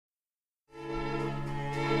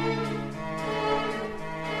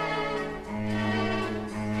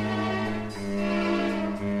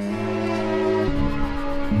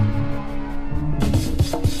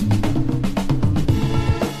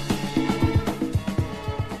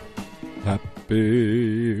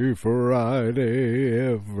Happy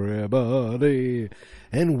Friday, everybody,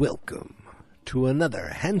 and welcome to another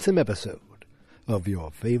handsome episode of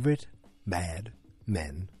your favorite Mad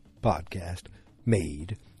Men podcast,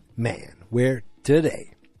 Made Man, where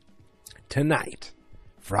tonight,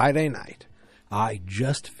 Friday night, I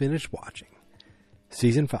just finished watching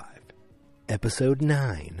Season 5, Episode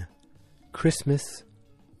 9, Christmas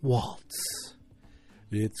Waltz.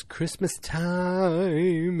 It's Christmas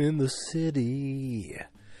time in the city.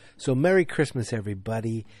 So Merry Christmas,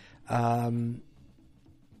 everybody.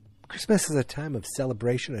 Christmas is a time of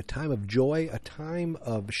celebration, a time of joy, a time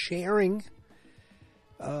of sharing.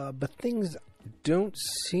 But things don't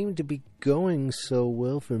seem to be going so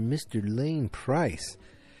well for Mr. Lane Price.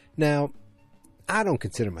 Now, I don't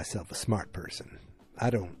consider myself a smart person. I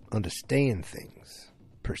don't understand things,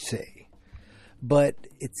 per se. But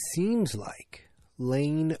it seems like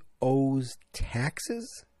Lane owes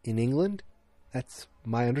taxes in England. That's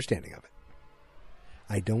my understanding of it.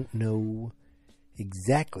 I don't know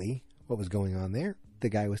exactly what was going on there. The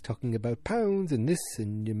guy was talking about pounds and this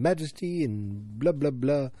and your majesty and blah, blah,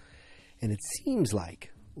 blah. And it seems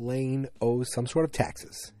like Lane owes some sort of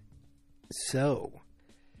taxes. So,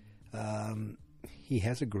 he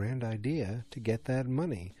has a grand idea to get that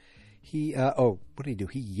money. What did he do?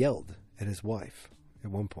 He yelled at his wife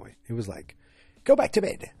at one point. It was like, "Go back to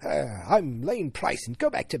bed. I'm Lane Price and go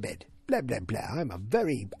back to bed. Blah, blah, blah. I'm a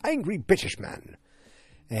very angry British man."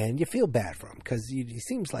 And you feel bad for him because he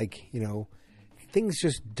seems like, things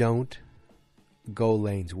just don't go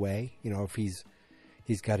Lane's way. If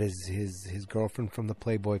he's got his girlfriend from the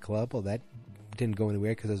Playboy Club, well, that didn't go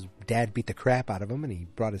anywhere because his dad beat the crap out of him and he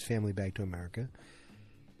brought his family back to America.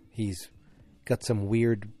 He's got some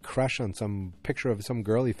weird crush on some picture of some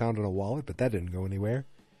girl he found in a wallet, but that didn't go anywhere.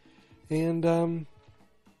 And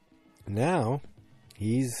now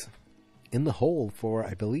he's in the hole for,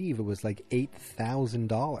 I believe it was like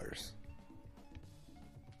 $8,000.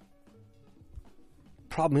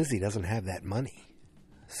 Problem is he doesn't have that money.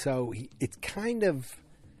 So it's kind of,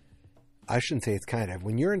 I shouldn't say it's kind of,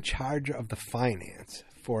 when you're in charge of the finance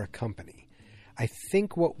for a company, I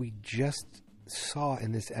think what we just saw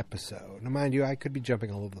in this episode, now mind you, I could be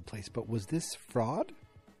jumping all over the place, but was this fraud?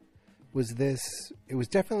 It was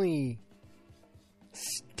definitely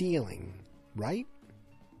stealing, right?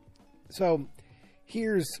 So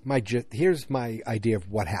here's my idea of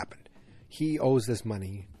what happened. He owes this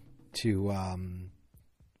money to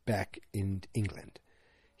back in England.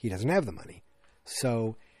 He doesn't have the money.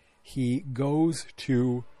 So he goes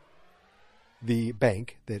to the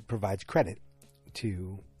bank that provides credit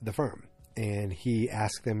to the firm. And he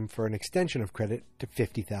asks them for an extension of credit to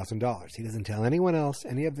 $50,000. He doesn't tell anyone else,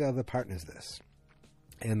 any of the other partners, this.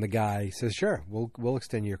 And the guy says, "Sure, we'll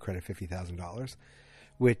extend your credit $50,000,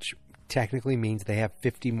 which technically means they have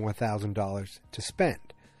 $50,000 more to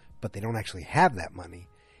spend, but they don't actually have that money.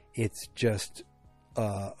 It's just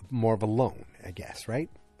more of a loan, I guess, right?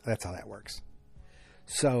 That's how that works.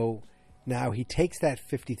 So now he takes that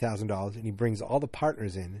 $50,000 and he brings all the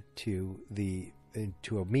partners into a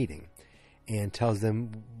meeting and tells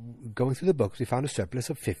them, going through the books, we found a surplus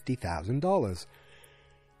of $50,000.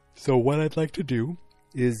 So what I'd like to do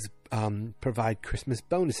is provide Christmas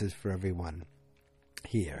bonuses for everyone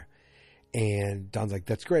here." And Don's like,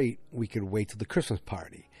 "That's great. We could wait till the Christmas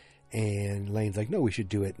party." And Lane's like, "No, we should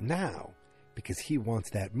do it now," because he wants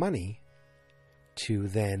that money to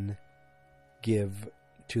then give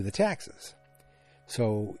to the taxes.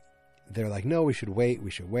 So they're like, "No, we should wait.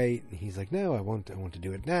 And he's like, "No, I want to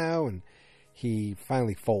do it now." And he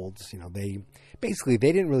finally folds. They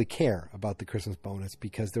didn't really care about the Christmas bonus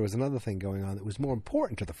because there was another thing going on that was more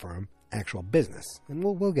important to the firm, actual business. And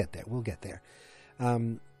we'll get there.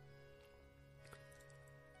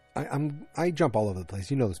 I jump all over the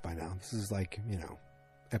place. You know this by now. This is like,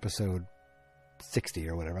 episode 60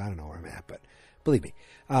 or whatever. I don't know where I'm at, but believe me.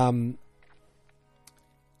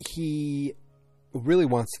 He really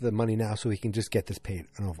wants the money now so he can just get this paid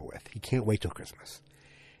and over with. He can't wait till Christmas.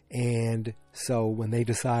 And so when they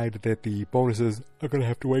decide that the bonuses are going to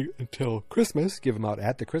have to wait until Christmas, give them out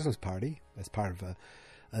at the Christmas party as part of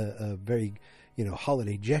a very,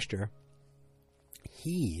 holiday gesture,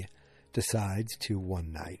 he decides to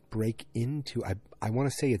one night break into, I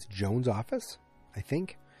want to say it's Joan's office, I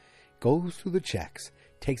think, goes through the checks,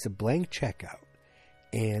 takes a blank check out,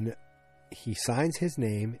 and he signs his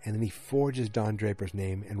name, and then he forges Don Draper's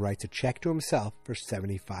name and writes a check to himself for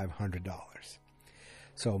 $7,500.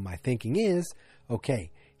 So my thinking is,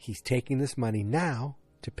 okay, he's taking this money now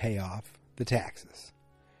to pay off the taxes.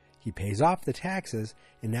 He pays off the taxes,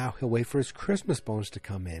 and now he'll wait for his Christmas bonus to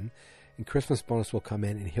come in, and Christmas bonus will come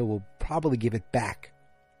in, and he will probably give it back,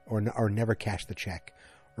 or never cash the check,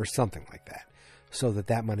 or something like that, so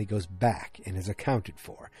that money goes back and is accounted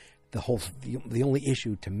for. The only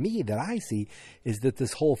issue to me that I see is that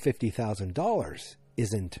this whole $50,000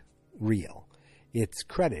 isn't real. It's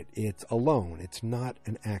credit. It's a loan. It's not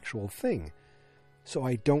an actual thing. So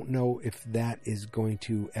I don't know if that is going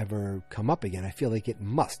to ever come up again. I feel like it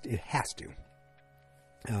must. It has to.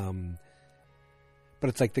 But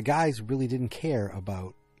it's like the guys really didn't care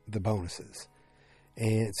about the bonuses.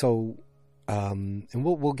 And so, and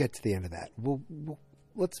we'll get to the end of that.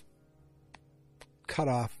 Let's cut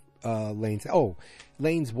off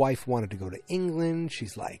Lane's wife wanted to go to England.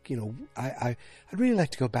 She's like, I'd really like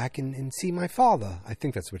to go back and see my father. I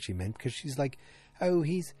think that's what she meant, because she's like, oh,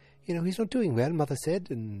 he's not doing well, Mother said.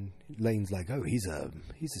 And Lane's like, oh, he's a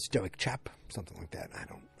stoic chap, something like that.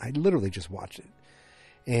 I literally just watched it.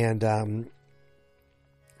 And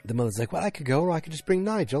the mother's like, well, I could go, or I could just bring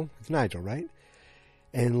Nigel. It's Nigel, right?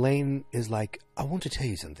 And Lane is like, I want to tell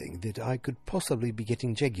you something, that I could possibly be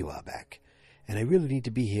getting Jaguar back. And I really need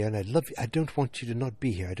to be here, and I don't want you to not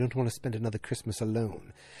be here. I don't want to spend another Christmas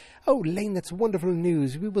alone. Oh, Lane, that's wonderful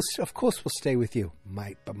news. Of course we'll stay with you.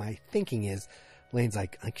 But my thinking is, Lane's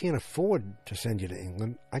like, I can't afford to send you to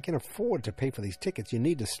England. I can't afford to pay for these tickets. You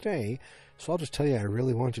need to stay. So I'll just tell you, I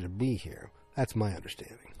really want you to be here. That's my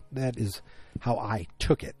understanding. That is how I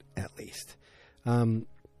took it, at least. It's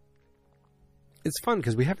fun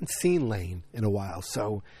because we haven't seen Lane in a while,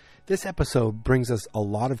 so this episode brings us a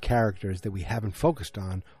lot of characters that we haven't focused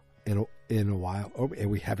on in a while, or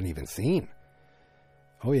we haven't even seen.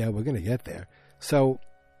 Oh yeah, we're going to get there. So,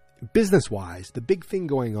 business-wise, the big thing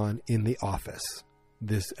going on in the office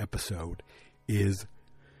this episode is...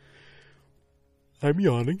 I'm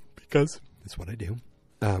yawning because that's what I do.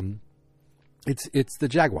 It's the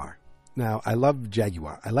Jaguar. Now, I love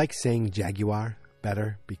Jaguar. I like saying Jaguar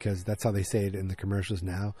better because that's how they say it in the commercials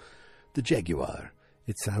now. The Jaguar.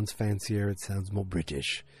 It sounds fancier. It sounds more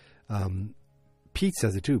British. Pete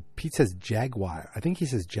says it too. Pete says Jaguar. I think he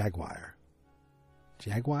says Jaguar.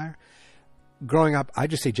 Jaguar? Growing up, I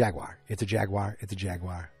just say Jaguar. It's a Jaguar. It's a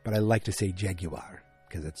Jaguar. But I like to say Jaguar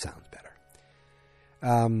because it sounds better.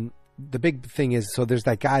 The big thing is, so there's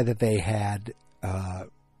that guy that they had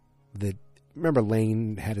remember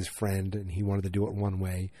Lane had his friend and he wanted to do it one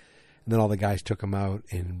way. And then all the guys took him out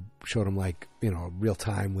and showed him real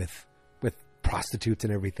time with prostitutes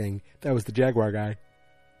and everything. That was the Jaguar guy.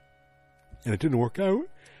 And it didn't work out.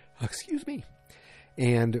 Excuse me.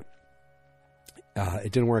 And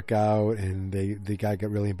it didn't work out, and the guy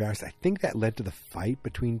got really embarrassed. I think that led to the fight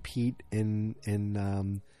between Pete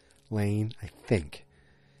and Lane, I think.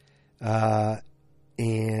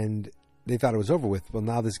 And they thought it was over with. Well,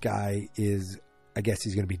 now this guy I guess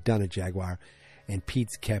he's going to be done at Jaguar. And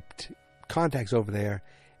Pete's kept contacts over there,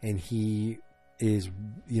 and he is,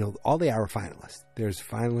 all they are finalists. There's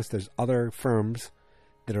finalists. There's other firms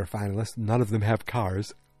that are finalists. None of them have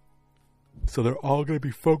cars. So they're all going to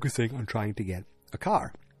be focusing on trying to get a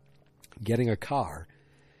car. Getting a car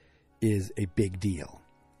is a big deal.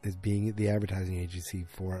 As being the advertising agency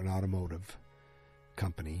for an automotive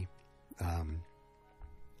company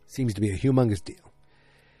seems to be a humongous deal.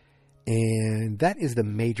 And that is the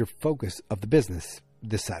major focus of the business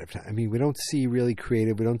this side of time. I mean, we don't see really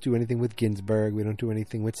creative. We don't do anything with Ginsburg. We don't do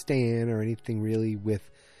anything with Stan or anything really with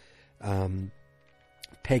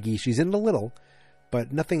Peggy. She's in it a little,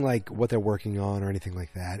 but nothing like what they're working on or anything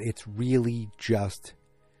like that. It's really just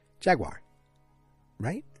Jaguar,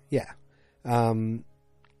 right? Yeah. Now,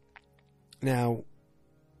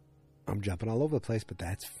 I'm jumping all over the place, but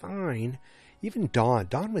that's fine. Even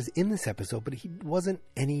Don was in this episode, but he wasn't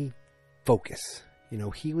any focus.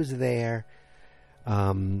 He was there.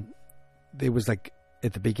 There was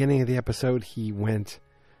at the beginning of the episode, he went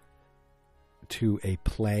to a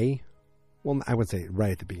play. Well, I wouldn't say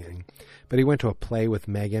right at the beginning, but he went to a play with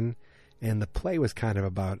Megan, and the play was kind of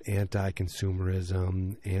about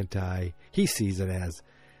anti-consumerism, he sees it as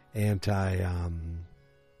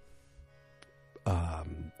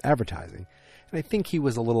advertising. And I think he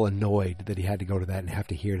was a little annoyed that he had to go to that and have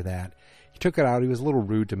to hear to that. He took it out. He was a little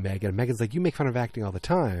rude to Megan. And Megan's like, you make fun of acting all the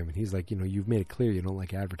time. And he's like, you've made it clear you don't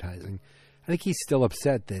like advertising. I think he's still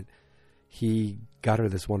upset that he got her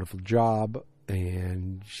this wonderful job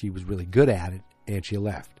and she was really good at it and she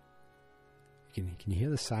left. Can you hear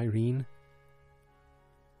the siren?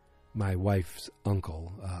 My wife's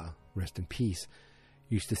uncle, rest in peace,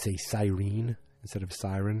 used to say siren instead of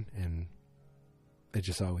siren, and it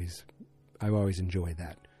just I've always enjoyed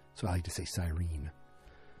that. So I like to say siren.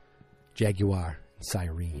 Jaguar and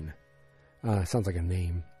siren. Sounds like a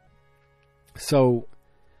name. So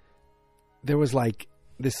there was like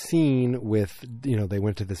this scene with, they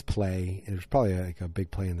went to this play, and it was probably like a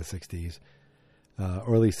big play in the 60s,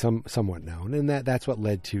 or at least somewhat known. And that's what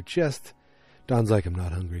led to just, Don's like, I'm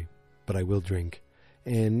not hungry, but I will drink.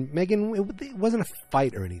 And Megan, it wasn't a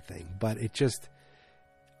fight or anything, but it just,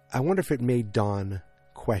 I wonder if it made Don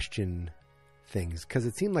question things, because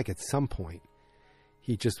it seemed like at some point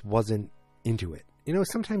he just wasn't into it.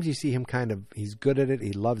 Sometimes you see him he's good at it,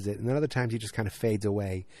 he loves it, and then other times he just kind of fades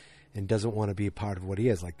away and doesn't want to be a part of what he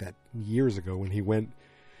is, like that years ago when he went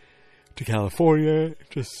to California,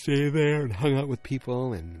 just stay there and hung out with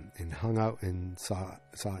people and hung out and saw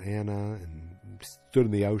Anna and stood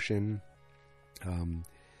in the ocean.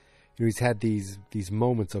 He's had these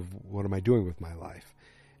moments of, what am I doing with my life?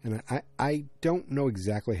 And I don't know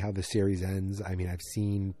exactly how the series ends. I mean, I've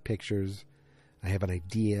seen pictures. I have an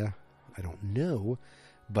idea. I don't know.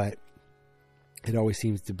 But it always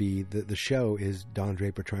seems to be the show is Don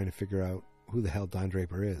Draper trying to figure out who the hell Don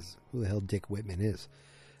Draper is, who the hell Dick Whitman is.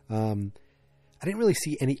 I didn't really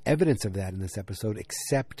see any evidence of that in this episode,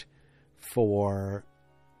 except for,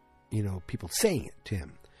 people saying it to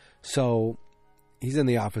him. So he's in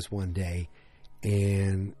the office one day,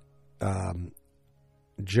 and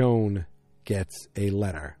Joan gets a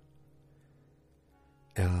letter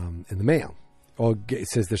in the mail. Oh, it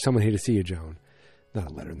says, there's someone here to see you, Joan. Not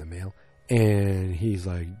a letter in the mail. And he's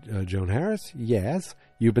like, Joan Harris? Yes.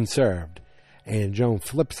 You've been served. And Joan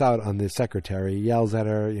flips out on the secretary, yells at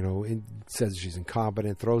her, says she's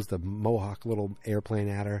incompetent, throws the Mohawk little airplane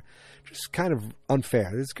at her. Just kind of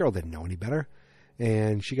unfair. This girl didn't know any better.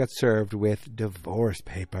 And she got served with divorce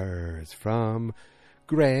papers from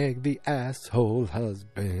Greg, the asshole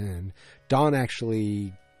husband. Don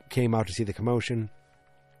actually came out to see the commotion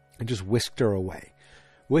and just whisked her away.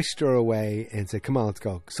 And said, come on, let's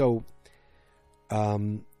go. So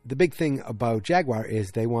the big thing about Jaguar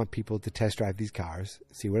is they want people to test drive these cars,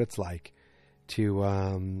 see what it's like,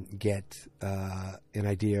 to get an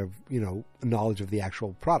idea of, knowledge of the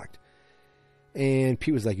actual product. And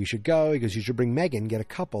Pete was like, you should go. He goes, you should bring Megan, get a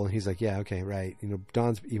couple. And he's like, yeah, okay, right.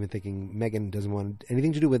 Don's even thinking Megan doesn't want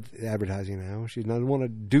anything to do with advertising now. She doesn't want to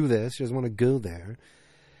do this. She doesn't want to go there.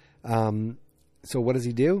 So what does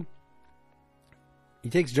he do? He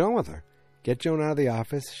takes Joan with her. Get Joan out of the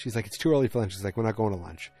office. She's like, it's too early for lunch. She's like, we're not going to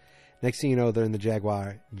lunch. Next thing you know, they're in the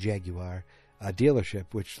Jaguar dealership,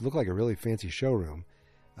 which looked like a really fancy showroom.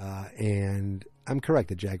 And I'm correct,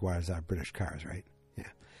 the Jaguars are British cars, right? Yeah.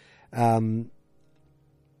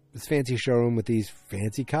 This fancy showroom with these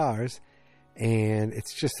fancy cars, and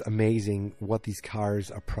it's just amazing what these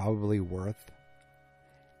cars are probably worth.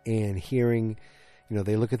 And hearing,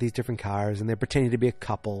 they look at these different cars, and they're pretending to be a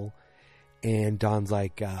couple. And Don's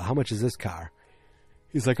like, how much is this car?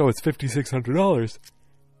 He's like, oh, it's $5,600.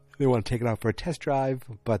 They want to take it out for a test drive,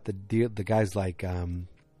 but the guy's like,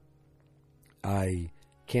 I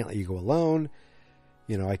can't let you go alone.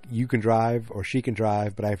 You can drive or she can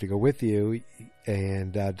drive, but I have to go with you.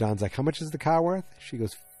 And Don's like, how much is the car worth? She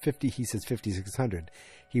goes, 50. He says $5,600.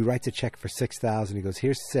 He writes a check for $6,000. He goes,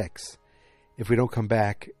 here's $6,000. If we don't come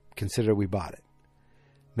back, consider we bought it.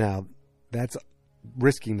 Now, that's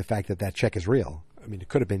risking the fact that check is real. I mean, it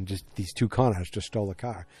could have been just these two con artists just stole a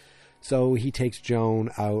car. So he takes Joan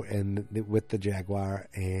out and with the Jaguar,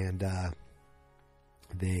 and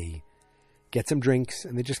they get some drinks,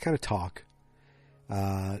 and they just kind of talk.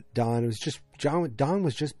 Don was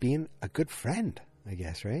just being a good friend, I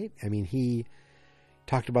guess, right? I mean, he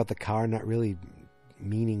talked about the car not really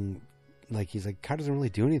meaning, like, he's like, car doesn't really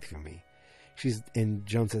do anything for me. And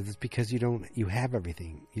Joan says, it's because you have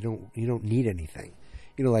everything. You don't need anything.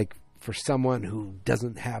 Like for someone who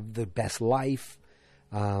doesn't have the best life,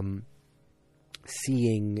 getting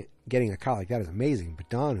a car like that is amazing. But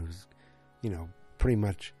Don, who's, pretty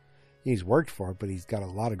much, he's worked for it, but he's got a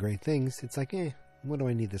lot of great things. It's like, what do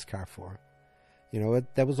I need this car for?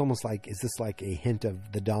 That was almost like, is this like a hint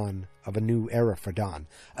of the dawn of a new era for Don?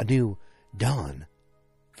 A new dawn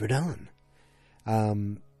for Don? I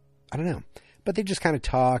don't know. But they just kind of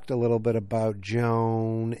talked a little bit about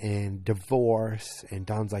Joan and divorce. And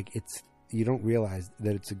Don's like, you don't realize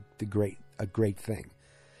that it's a great thing.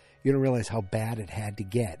 You don't realize how bad it had to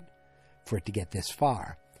get for it to get this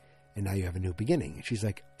far. And now you have a new beginning. And she's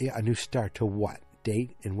like, yeah, a new start to what?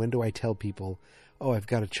 Date? And when do I tell people, oh, I've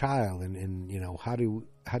got a child? And how do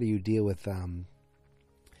you deal with the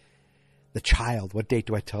child? What date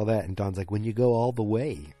do I tell that? And Don's like, when you go all the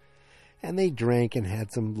way. And they drank and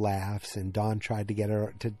had some laughs, and Don tried to get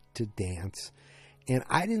her to dance. And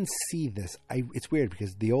I didn't see this. It's weird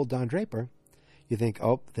because the old Don Draper, you think,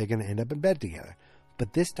 oh, they're going to end up in bed together.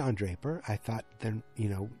 But this Don Draper, I thought, then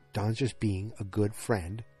Don's just being a good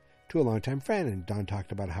friend, to a longtime friend. And Don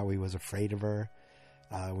talked about how he was afraid of her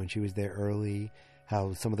when she was there early,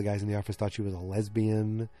 how some of the guys in the office thought she was a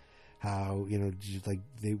lesbian, how, just like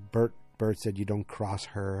Bert said, you don't cross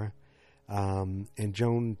her. And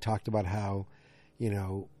Joan talked about how,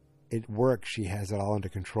 at work she has it all under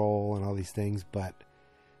control and all these things, but,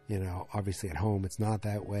 obviously at home it's not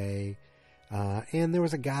that way. And there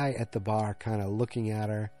was a guy at the bar kind of looking at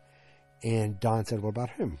her, and Don said, what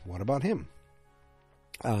about him? What about him?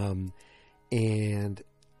 And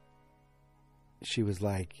she was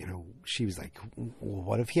like, well,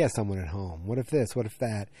 what if he has someone at home? What if this? What if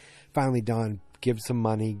that? Finally, Don gives some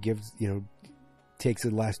money, takes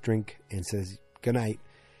a last drink and says, good night.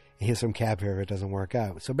 And here's some cab fare if it doesn't work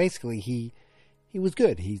out. So basically, he was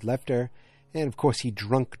good. He left her. And of course, he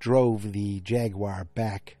drunk drove the Jaguar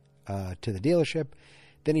back to the dealership.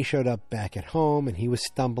 Then he showed up back at home, and he was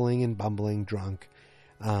stumbling and bumbling drunk.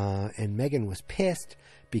 And Megan was pissed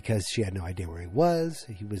because she had no idea where he was.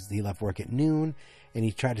 He left work at noon, and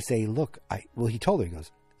he tried to say, look, he told her, he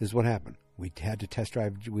goes, this is what happened. We had to test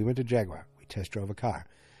drive. We went to Jaguar. We test drove a car.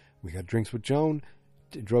 We got drinks with Joan,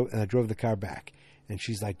 drove the car back. And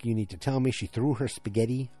she's like, you need to tell me. She threw her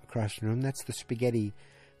spaghetti across the room. That's the spaghetti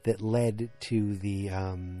that led to the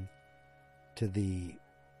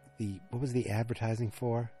what was the advertising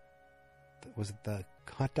for? Was it the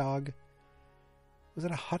hot dog? Was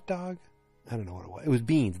it a hot dog? I don't know what it was. It was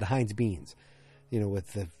beans, the Heinz beans,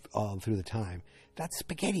 with all through the time. That's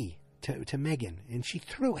spaghetti to Megan, and she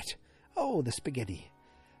threw it. Oh, the spaghetti.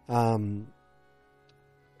 So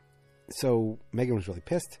Megan was really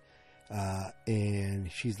pissed,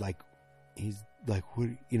 and she's like,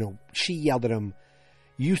 she yelled at him,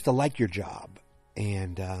 you used to like your job,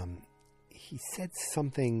 and he said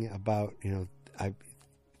something about,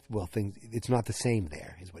 it's not the same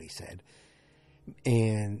there, is what he said.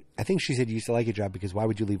 And I think she said, you used to like your job because why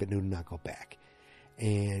would you leave at noon and not go back?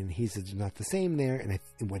 And he said, it's not the same there. And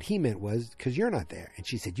what he meant was, because you're not there. And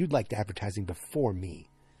she said, you'd liked advertising before me.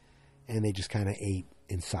 And they just kind of ate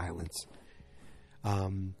in silence. I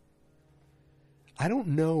don't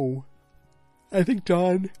know. I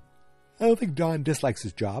don't think Don dislikes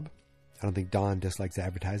his job. I don't think Don dislikes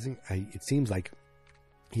advertising. It seems like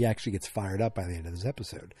he actually gets fired up by the end of this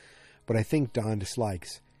episode. What I think Don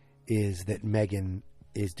dislikes is that Megan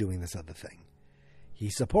is doing this other thing.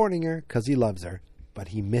 He's supporting her because he loves her, but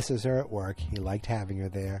he misses her at work. He liked having her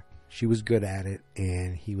there. She was good at it,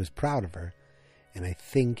 and he was proud of her. And I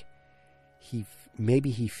think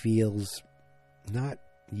maybe he feels not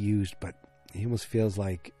used, but he almost feels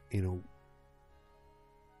like,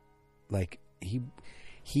 like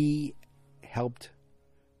he helped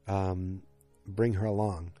bring her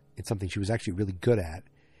along in something she was actually really good at.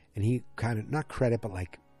 And he kind of, not credit, but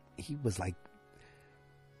like, he was like,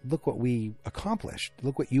 look what we accomplished.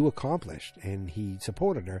 Look what you accomplished. And he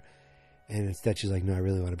supported her. And instead she's like, no, I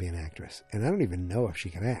really want to be an actress. And I don't even know if she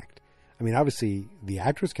can act. I mean, obviously the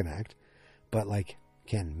actress can act, but like,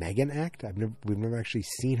 can Megan act? We've never actually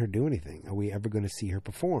seen her do anything. Are we ever going to see her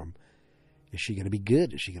perform? Is she going to be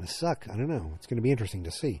good? Is she going to suck? I don't know. It's going to be interesting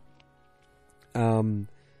to see. I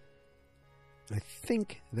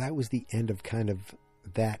think that was the end of kind of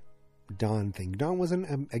that Don thing. Don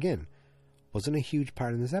wasn't a huge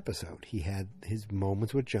part in this episode. He had his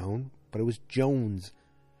moments with Joan, but it was Joan's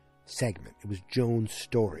segment. It was Joan's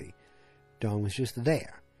story. Don was just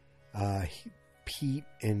there. Pete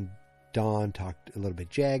and Don talked a little bit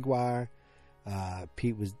Jaguar.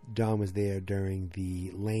 Don was there during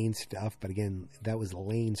the Lane stuff, but again, that was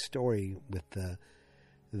Lane's story with the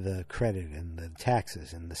credit and the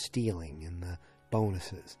taxes and the stealing and the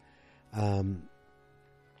bonuses,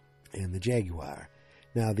 and the Jaguar.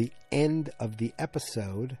 Now, the end of the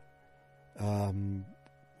episode, why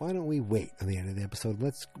don't we wait on the end of the episode?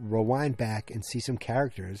 Let's rewind back and see some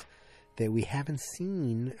characters that we haven't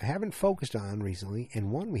focused on recently,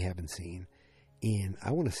 and one we haven't seen in,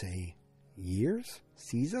 I want to say, years?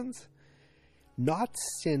 Seasons? Not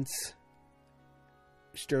since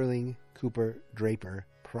Sterling, Cooper, Draper,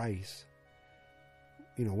 Price.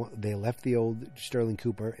 They left the old Sterling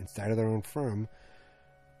Cooper and started their own firm.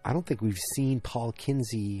 I don't think we've seen Paul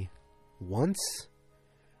Kinsey once.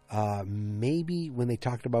 Maybe when they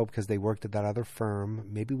talked about, because they worked at that other firm,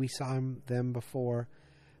 maybe we saw them before.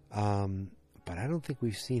 But I don't think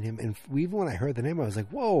we've seen him. And even when I heard the name, I was like,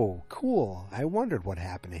 whoa, cool. I wondered what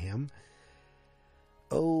happened to him.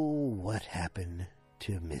 Oh, what happened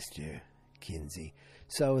to Mr. Kinsey?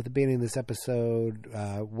 So at the beginning of this episode,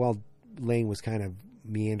 while Lane was kind of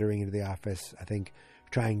meandering into the office, I think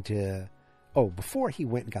before he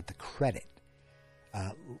went and got the credit,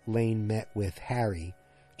 Lane met with Harry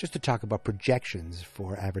just to talk about projections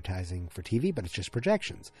for advertising for TV, but it's just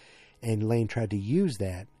projections. And Lane tried to use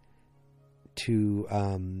that to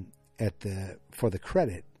for the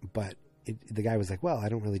credit, but the guy was like, well, I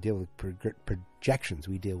don't really deal with projections.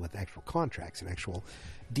 We deal with actual contracts and actual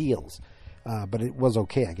deals. But it was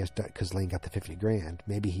okay, I guess, because Lane got the $50,000.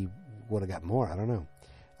 Maybe he would have got more. I don't know.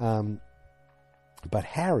 But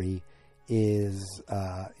Harry is,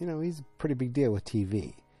 he's a pretty big deal with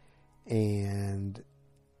TV. And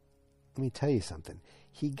let me tell you something.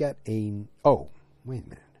 He got wait a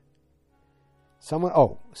minute.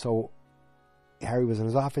 So Harry was in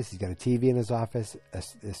his office. He's got a TV in his office.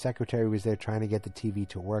 The secretary was there trying to get the TV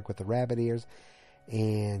to work with the rabbit ears.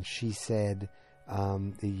 And she said,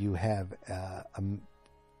 you have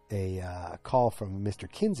a call from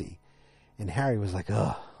Mr. Kinsey. And Harry was like, he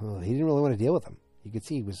didn't really want to deal with him. You could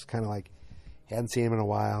see he was kind of like, hadn't seen him in a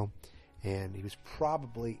while. And he was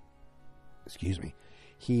probably,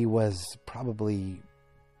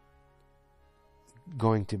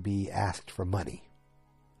 going to be asked for money.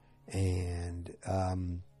 And I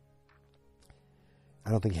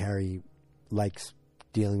don't think Harry likes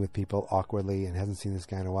dealing with people awkwardly and hasn't seen this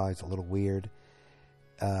guy in a while. He's a little weird.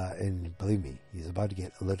 And believe me, he's about to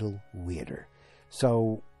get a little weirder.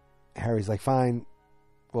 So Harry's like, fine,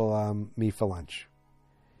 we'll meet for lunch.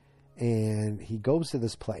 And he goes to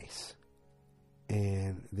this place.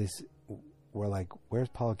 And we're like, where's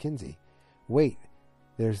Paul Kinsey? Wait,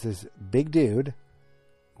 there's this big dude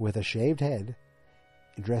with a shaved head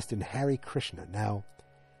dressed in Hare Krishna. Now,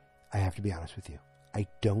 I have to be honest with you. I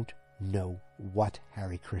don't know what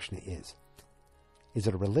Hare Krishna is. Is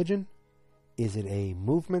it a religion? Is it a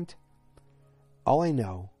movement? All I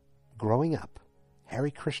know, growing up, Hare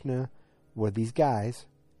Krishna were these guys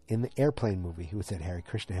in the Airplane movie who said Hare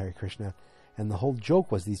Krishna, and the whole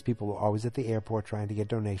joke was these people were always at the airport trying to get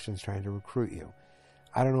donations, trying to recruit you.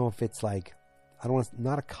 I don't know if it's like,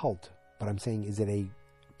 not a cult, but I'm saying, is it a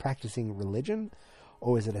practicing religion?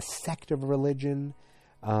 Or is it a sect of religion?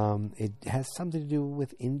 It has something to do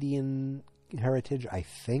with Indian heritage, I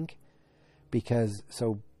think. Because,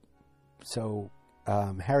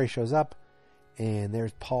 Harry shows up, and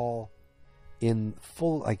there's Paul in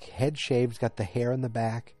full, head shaved, got the hair in the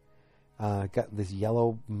back, got this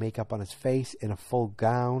yellow makeup on his face, in a full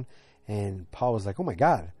gown, and Paul was like, oh my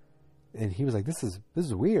God. And he was like, this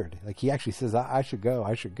is weird. He actually says, I should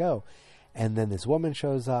go. And then this woman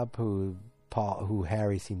shows up who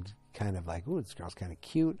Harry seemed kind of like, ooh, this girl's kind of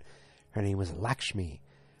cute. Her name was Lakshmi.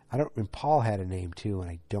 And Paul had a name too,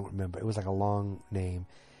 and I don't remember. It was like a long name.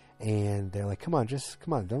 And they're like, come on,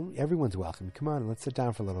 everyone's welcome. Come on, let's sit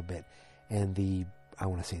down for a little bit. And the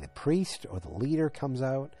priest or the leader comes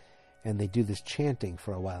out, and they do this chanting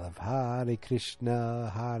for a while of Hare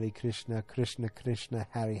Krishna, Krishna Krishna,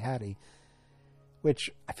 Hare Hare, which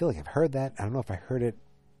I feel like I've heard that. I don't know if I heard it,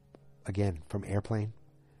 again, from Airplane,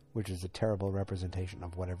 which is a terrible representation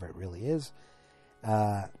of whatever it really is.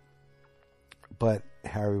 But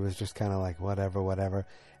Harry was just kind of like, whatever.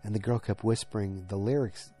 And the girl kept whispering the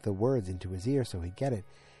lyrics, the words into his ear so he'd get it.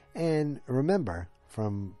 And remember,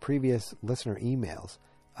 from previous listener emails,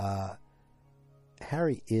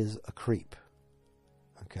 Harry is a creep.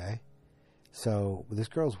 Okay? So this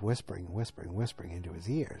girl's whispering into his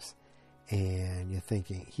ears. And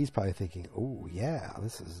he's probably thinking, oh yeah,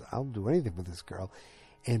 I'll do anything with this girl.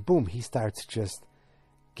 And boom, he starts just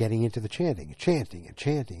getting into the chanting,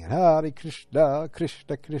 and Hare Krishna,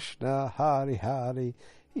 Krishna Krishna, Hare Hare.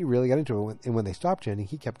 He really got into it, and when they stopped chanting,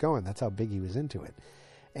 he kept going. That's how big he was into it.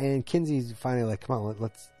 And Kinsey's finally like, come on,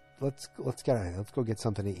 let's get out of here. Let's go get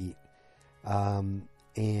something to eat.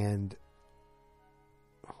 And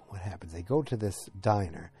what happens? They go to this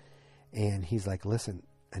diner, and he's like, listen,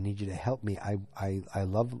 I need you to help me. I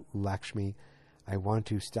love Lakshmi. I want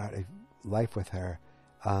to start a life with her.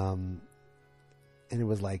 And it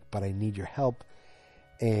was like, but I need your help.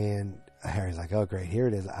 And Harry's like, oh great, here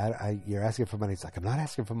it is. You're asking for money. It's like, I'm not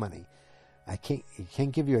asking for money. I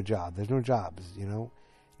can't give you a job. There's no jobs, No,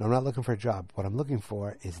 I'm not looking for a job. What I'm looking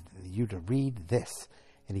for is you to read this.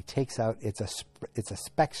 And he takes out, it's a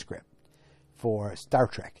spec script for Star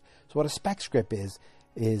Trek. So what a spec script is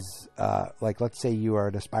let's say you are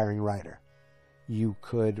an aspiring writer. You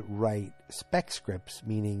could write spec scripts,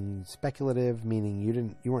 meaning speculative,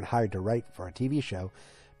 meaning you weren't hired to write for a TV show,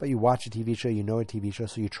 but you watch a TV show, you know a TV show,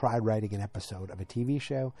 so you try writing an episode of a TV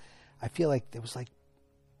show. I feel like there was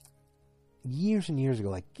years and years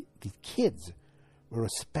ago, these kids wrote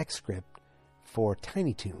a spec script for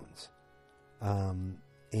Tiny Toons.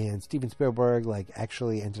 And Steven Spielberg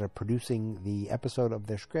actually ended up producing the episode of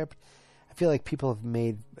their script. I feel like people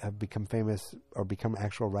have become famous or become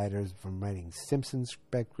actual writers from writing Simpsons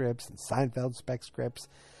spec scripts and Seinfeld spec scripts.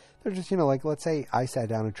 They're just, like, let's say I sat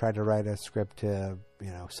down and tried to write a script to,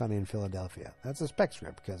 Sunny in Philadelphia. That's a spec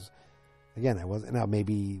script because, again, now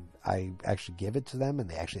maybe I actually give it to them and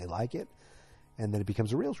they actually like it, and then it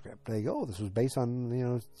becomes a real script. They go, oh, this was based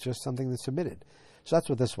on, just something that's submitted. So that's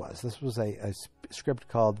what this was. This was a script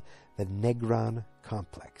called The Negron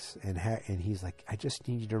Complex. And he's like, I just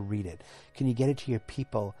need you to read it. Can you get it to your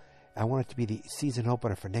people? I want it to be the season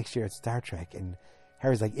opener for next year at Star Trek. And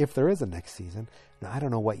Harry's like, if there is a next season. Now, I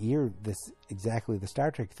don't know what year exactly the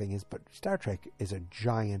Star Trek thing is, but Star Trek is a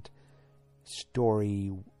giant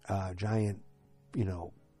story, giant,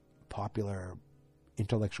 popular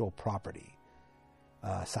intellectual property,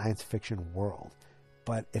 science fiction world.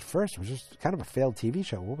 But at first, it was just kind of a failed TV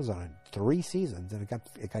show. What was it on? 3 seasons, and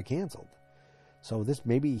it got canceled. So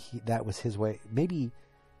that was his way. Maybe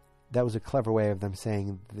that was a clever way of them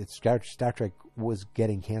saying that Star Trek was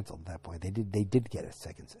getting canceled at that point. They did get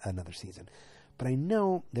another season. But I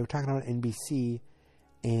know they were talking about NBC,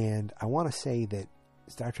 and I want to say that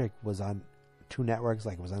Star Trek was on 2 networks.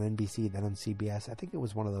 Like, it was on NBC, then on CBS. I think it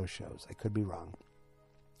was one of those shows. I could be wrong.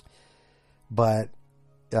 But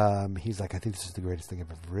he's like, I think this is the greatest thing I've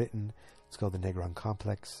ever written. It's called The Negron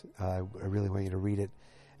Complex. I really want you to read it,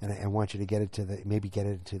 and I want you to get it to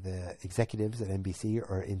the executives at NBC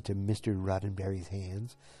or into Mr. Roddenberry's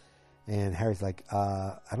hands. And Harry's like,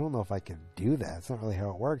 I don't know if I can do that. It's not really how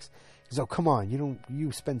it works. He's like, oh, come on, you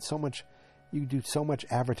do so much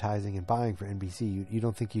advertising and buying for NBC. You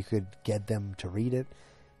don't think you could get them to read it?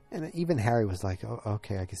 And even Harry was like, oh,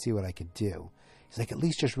 okay, I can see what I could do. He's like, at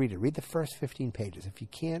least just read it. Read the first 15 pages. If you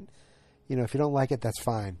can't, if you don't like it, that's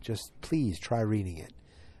fine. Just please try reading it.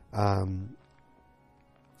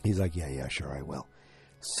 He's like, yeah, sure, I will.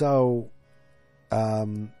 So, I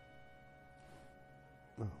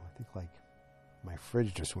think like my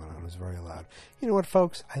fridge just went on. It was very loud. You know what,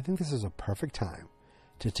 folks? I think this is a perfect time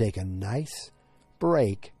to take a nice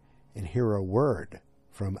break and hear a word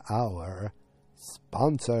from our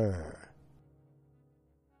sponsor.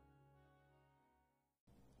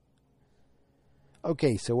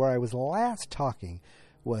 Okay, so where I was last talking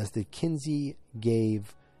was that Kinsey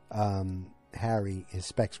gave Harry his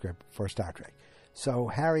spec script for Star Trek. So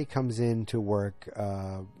Harry comes in to work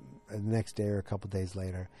the next day or a couple days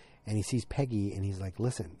later, and he sees Peggy, and he's like,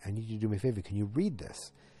 listen, I need you to do me a favor. Can you read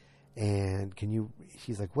this? And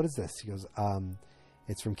she's like, what is this? He goes,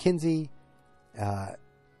 it's from Kinsey,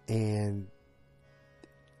 and,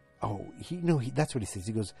 that's what he says.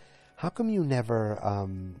 He goes, how come you never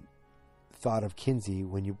thought of Kinsey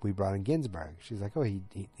when we brought in Ginsberg? She's like, oh, he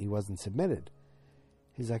wasn't submitted.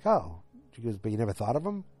 He's like, oh. She goes, but you never thought of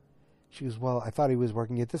him? She goes, well, I thought he was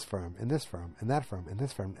working at this firm, and this firm, and that firm, and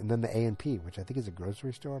this firm, and then the A&P, which I think is a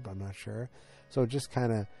grocery store, but I'm not sure. So it just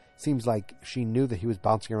kind of seems like she knew that he was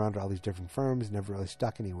bouncing around to all these different firms, never really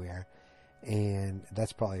stuck anywhere. And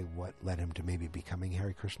that's probably what led him to maybe becoming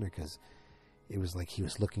Hare Krishna, because it was like he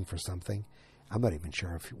was looking for something. I'm not even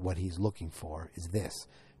sure if what he's looking for is this,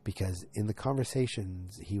 because in the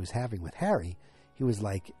conversations he was having with Harry, he was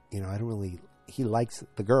like, he likes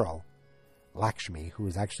the girl, Lakshmi, who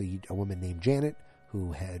is actually a woman named Janet,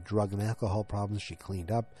 who had drug and alcohol problems. She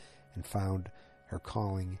cleaned up and found her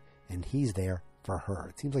calling, and he's there for her.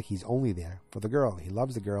 It seems like he's only there for the girl. He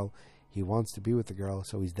loves the girl. He wants to be with the girl,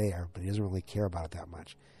 so he's there, but he doesn't really care about it that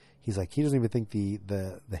much. He's like, he doesn't even think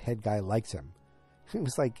the head guy likes him. It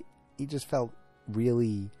was like, he just felt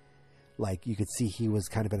really like you could see he was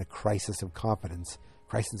kind of in a crisis of confidence,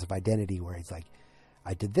 crisis of identity, where he's like,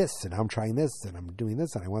 I did this, and I'm trying this, and I'm doing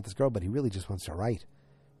this, and I want this girl, but he really just wants to write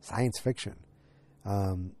science fiction.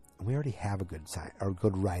 We already have a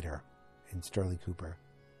good writer in Sterling Cooper,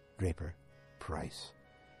 Draper, Price.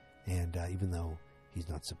 And even though he's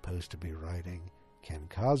not supposed to be writing, Ken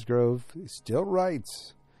Cosgrove still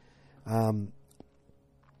writes.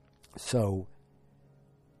 So,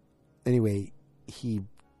 anyway, he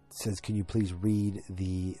says, can you please read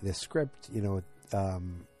the script?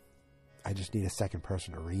 I just need a second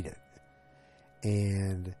person to read it.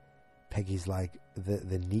 And Peggy's like,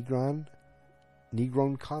 the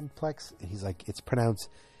Negron Complex? And he's like, it's pronounced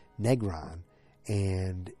Negron.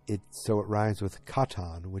 And it rhymes with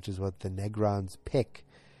Catan, which is what the Negrons pick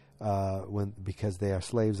because they are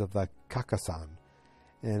slaves of the Kakasan.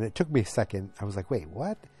 And it took me a second. I was like, wait,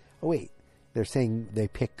 what? Oh, wait. They're saying they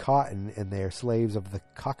pick cotton and they're slaves of the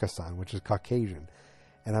Kakasan, which is Caucasian.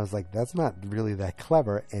 And I was like, that's not really that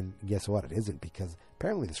clever. And guess what? It isn't, because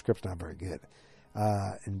apparently the script's not very good.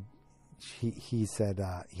 And he said,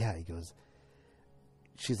 he goes,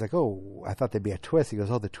 she's like, oh, I thought there'd be a twist. He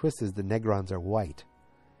goes, oh, the twist is the Negrons are white.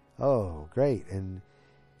 Oh, great. And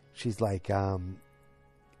she's like,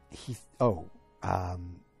 Pete, oh, not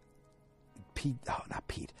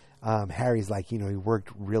Pete. Harry's like, he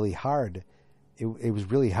worked really hard. It was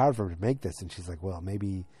really hard for him to make this. And she's like, well,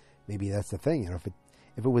 maybe that's the thing.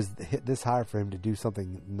 If it was this hard for him to do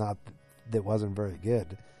something that wasn't very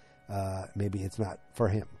good, maybe it's not for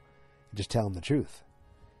him. Just tell him the truth.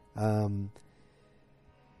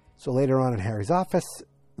 So later on in Harry's office,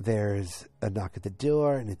 there's a knock at the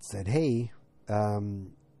door, and it said, hey,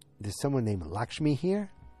 there's someone named Lakshmi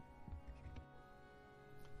here.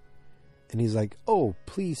 And he's like, oh,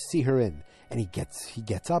 please see her in. And he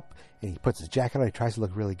gets up, and he puts his jacket on. He tries to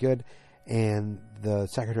look really good. And the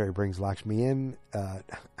secretary brings Lakshmi in.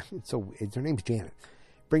 So her name's Janet.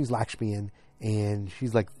 Brings Lakshmi in, and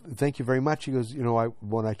she's like, thank you very much. She goes,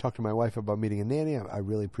 when I talked to my wife about meeting a nanny, I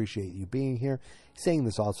really appreciate you being here. Saying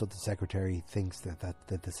this also, the secretary thinks that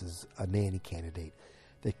this is a nanny candidate.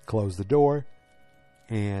 They close the door,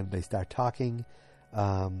 and they start talking.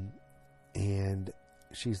 And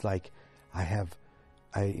she's like, I have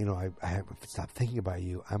stopped thinking about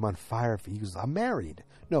you. I'm on fire for you. He goes, I'm married.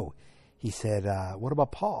 No, he said, what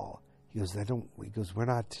about Paul? He goes, we're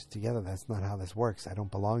not together. That's not how this works. I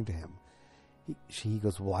don't belong to him. He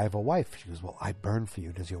goes, well, I have a wife. She goes, well, I burn for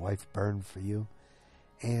you. Does your wife burn for you?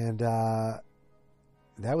 And that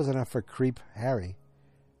was enough for creep Harry.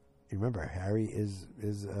 You remember, Harry is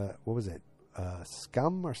what was it?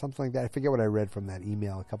 Scum or something like that. I forget what I read from that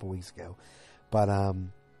email a couple weeks ago. But I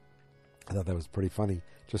thought that was pretty funny.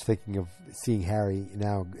 Just thinking of seeing Harry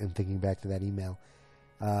now and thinking back to that email.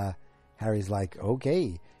 Harry's like,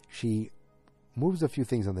 okay. She moves a few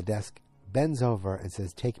things on the desk, bends over and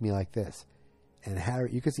says, take me like this. And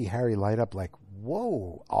Harry, you can see Harry light up like,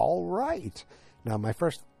 whoa, all right. Now, my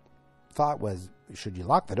first thought was, should you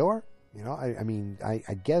lock the door?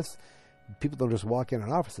 I guess people don't just walk in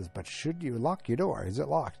on offices, but should you lock your door? Is it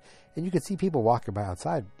locked? And you could see people walking by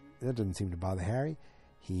outside. That didn't seem to bother Harry.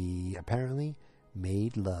 He apparently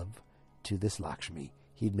made love to this Lakshmi.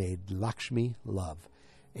 He'd made Lakshmi love.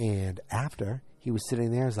 And after he was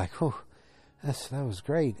sitting there, he's like, oh, that was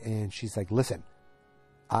great. And she's like, listen,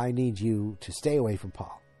 I need you to stay away from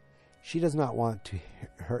Paul. She does not want to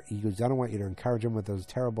hurt. He goes, I don't want you to encourage him with those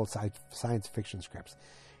terrible science fiction scripts.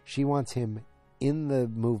 She wants him in the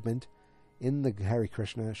movement, in the Hare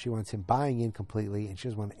Krishna. She wants him buying in completely, and she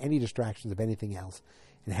doesn't want any distractions of anything else.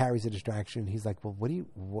 And Harry's a distraction. He's like, well,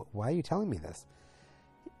 why are you telling me this?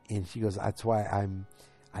 And she goes, that's why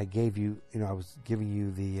I gave you, I was giving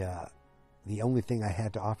you the only thing I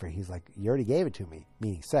had to offer. He's like, you already gave it to me,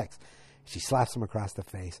 meaning sex. She slaps him across the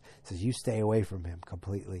face, says, you stay away from him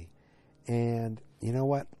completely. And you know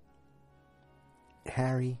what?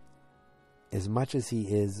 Harry, as much as he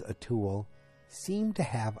is a tool, seemed to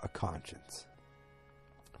have a conscience,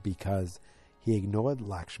 because he ignored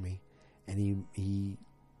Lakshmi, and he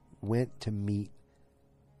went to meet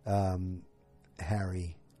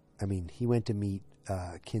he went to meet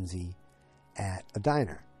Kinsey at a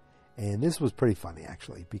diner. And this was pretty funny,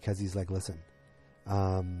 actually, because he's like, listen,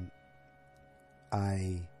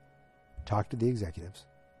 I talked to the executives,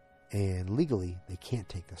 and legally they can't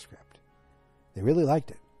take the script. They really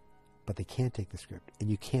liked it, but they can't take the script, and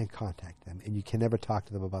you can't contact them, and you can never talk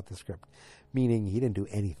to them about the script. Meaning he didn't do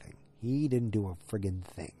anything. He didn't do a friggin'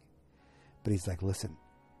 thing. But he's like, listen,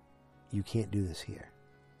 you can't do this here.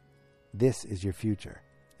 This is your future.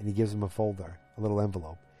 And he gives him a folder, a little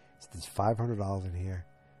envelope. There's $500 in here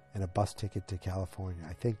and a bus ticket to California.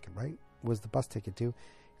 I think, right? Was the bus ticket too?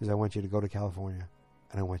 He goes, I want you to go to California,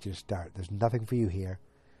 and I want you to start. There's nothing for you here.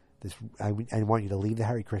 I want you to leave the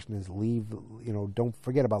Hare Krishnas, don't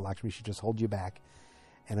forget about Lakshmi. She just holds you back,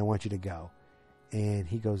 and I want you to go. And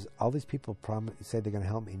he goes, all these people say they're going to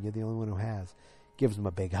help me, and you're the only one who has. Gives him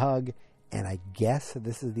a big hug, and I guess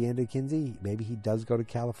this is the end of Kinsey. Maybe he does go to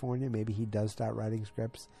California. Maybe he does start writing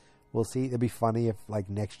scripts. We'll see. It'd be funny if,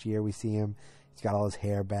 next year we see him. He's got all his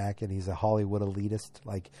hair back, and he's a Hollywood elitist.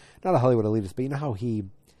 Not a Hollywood elitist, but you know how he,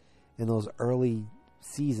 in those early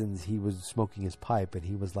seasons, he was smoking his pipe, and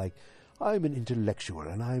he was like, I'm an intellectual,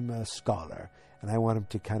 and I'm a scholar. And I want him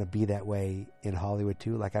to kind of be that way in Hollywood,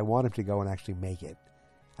 too. I want him to go and actually make it.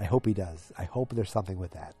 I hope he does. I hope there's something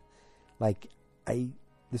with that.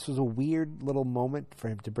 This was a weird little moment for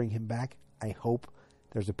him to bring him back. I hope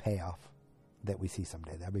there's a payoff that we see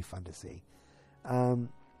someday. That'd be fun to see.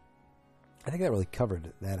 I think that really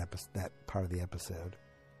covered that part of the episode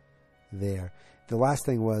there. The last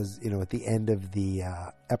thing was, at the end of the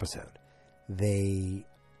episode, they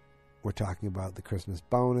were talking about the Christmas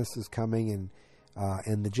bonus is coming, and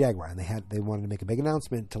and the Jaguar, and they wanted to make a big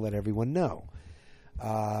announcement to let everyone know.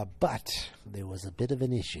 But there was a bit of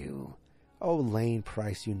an issue. Oh, Lane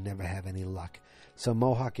Price, you never have any luck. So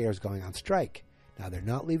Mohawk Air is going on strike. Now, they're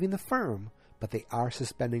not leaving the firm, but they are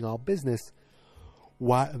suspending all business.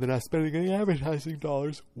 Why? They're not spending any advertising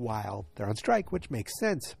dollars while they're on strike, which makes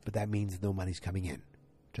sense, but that means no money's coming in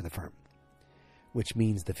to the firm, which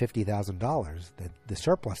means the $50,000, that the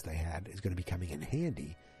surplus they had, is going to be coming in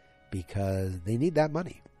handy because they need that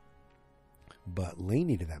money. But Lane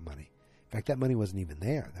needed that money. In fact, that money wasn't even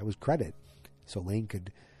there. That was credit. So Lane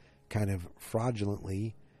could kind of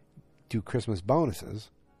fraudulently do Christmas bonuses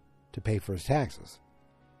to pay for his taxes.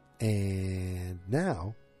 And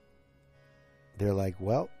now they're like,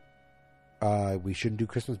 well, we shouldn't do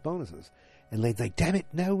Christmas bonuses. And Lane's like, damn it,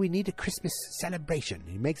 no, we need a Christmas celebration.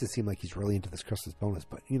 He makes it seem like he's really into this Christmas bonus,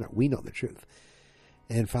 but, we know the truth.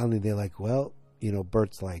 And finally they're like, well,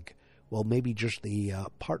 Bert's like, well, maybe just the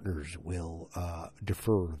partners will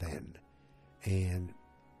defer then. And,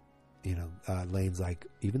 Lane's like,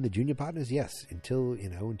 even the junior partners? Yes, until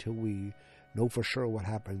we know for sure what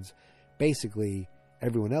happens. Basically,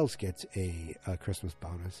 everyone else gets a Christmas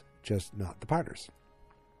bonus, just not the partners.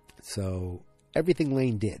 So everything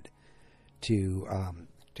Lane did to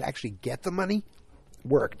actually get the money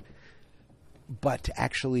worked, but to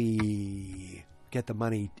actually get the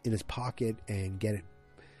money in his pocket and get it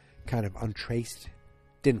kind of untraced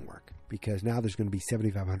didn't work, because now there's going to be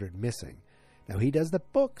 $7,500 missing. Now he does the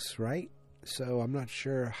books, right? So I'm not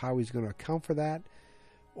sure how he's going to account for that,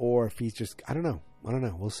 or if he's just, I don't know.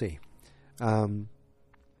 We'll see.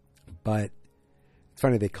 But it's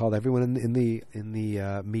funny, they called everyone in the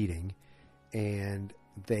meeting, and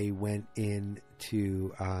they went in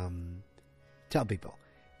to tell people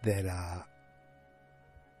that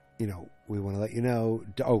we want to let you know.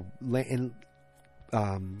 Oh, and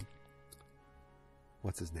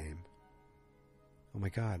what's his name? Oh my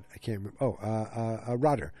God, I can't remember. Oh,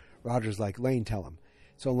 Roger. Roger's like, Lane, tell him.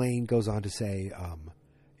 So Lane goes on to say,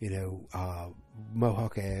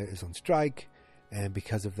 Mohawk Air is on strike, and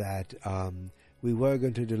because of that, we were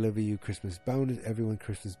going to deliver you Christmas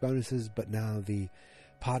bonuses, but now the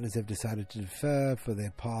partners have decided to defer for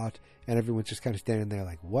their part, and everyone's just kind of standing there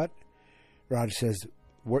like, what? Roger says,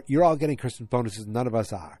 you're all getting Christmas bonuses, none of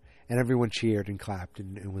us are. And everyone cheered and clapped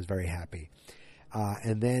and was very happy.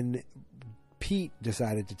 And then Pete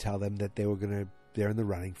decided to tell them that they're in the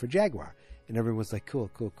running for Jaguar. And everyone was like, cool.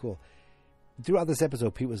 Throughout this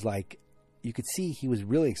episode, Pete was like, you could see he was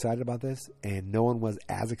really excited about this, and no one was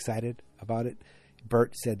as excited about it.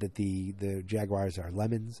 Bert said that the Jaguars are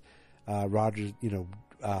lemons. Rogers,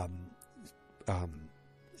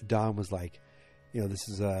 Don was like, this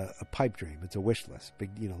is a pipe dream. It's a wish list. But,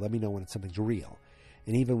 let me know when something's real.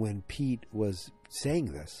 And even when Pete was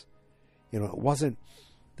saying this, it wasn't,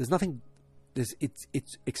 there's nothing,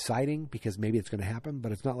 it's exciting because maybe it's going to happen,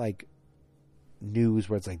 but it's not like news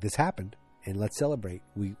where it's like, this happened and let's celebrate.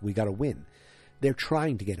 We got a win. They're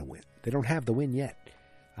trying to get a win. They don't have the win yet.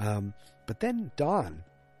 But then Don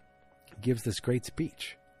gives this great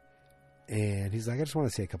speech, and he's like, I just want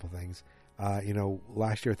to say a couple things.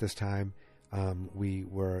 Last year at this time, we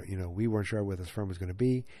weren't sure where this firm was going to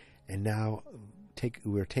be, and now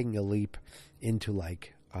we're taking a leap into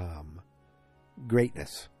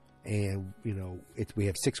greatness. And we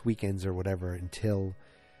have 6 weekends or whatever until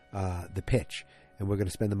the pitch, and we're going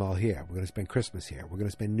to spend them all here. We're going to spend Christmas here. We're going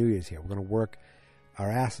to spend New Year's here. We're going to work our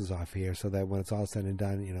asses off here, so that when it's all said and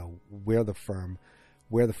done, we're the firm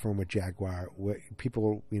with Jaguar.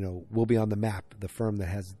 People, will be on the map.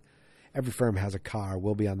 Every firm has a car.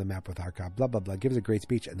 We'll be on the map with our car. Blah blah blah. Gives a great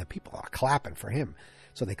speech, and the people are clapping for him.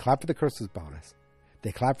 So they clap for the Christmas bonus.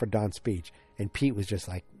 They clap for Don's speech, and Pete was just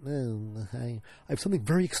like, "Oh, I have something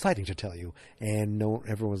very exciting to tell you." And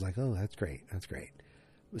everyone was like, "Oh, that's great. That's great."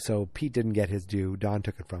 So Pete didn't get his due. Don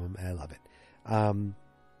took it from him, and I love it. And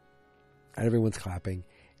everyone's clapping,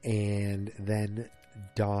 and then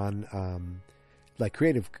Don,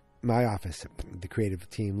 my office, the creative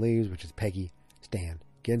team leaves, which is Peggy, Stan,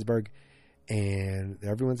 Ginsberg, and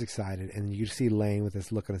everyone's excited, and you see Lane with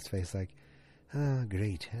this look on his face like,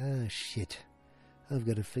 great, shit, I've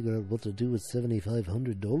got to figure out what to do with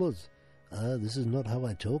 $7,500. This is not how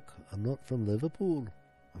I talk. I'm not from Liverpool.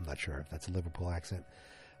 I'm not sure if that's a Liverpool accent.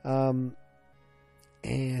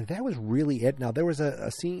 And that was really it. Now, there was a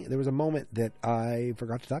scene, there was a moment that I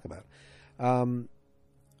forgot to talk about.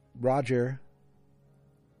 Roger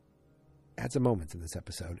had some moments in this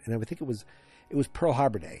episode, and I would think it was Pearl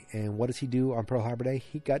Harbor Day. And what does he do on Pearl Harbor Day?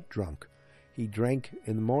 He got drunk. He drank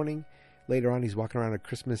in the morning. Later on, he's walking around a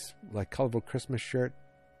Christmas, colorful Christmas shirt.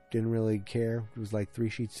 Didn't really care. It was like 3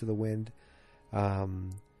 sheets to the wind.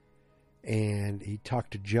 And he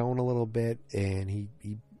talked to Joan a little bit, and he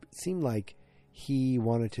seemed like he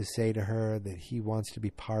wanted to say to her that he wants to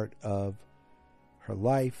be part of her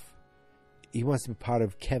life. He wants to be part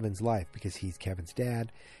of Kevin's life because he's Kevin's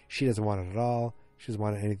dad. She doesn't want it at all. She doesn't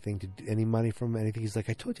want any money from anything. He's like,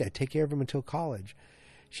 I told you I'd take care of him until college.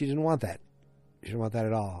 She didn't want that. She didn't want that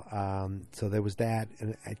at all. So there was that,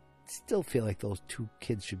 and I still feel like those two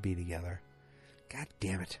kids should be together. God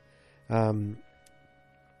damn it. And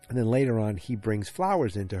then later on, he brings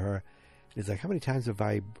flowers into her. And he's like, how many times have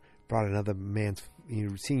I brought another man's,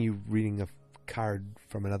 seeing you reading a card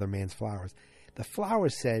from another man's flowers? The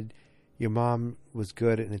flowers said, your mom was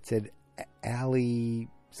good, and it said Allie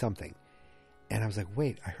something. And I was like,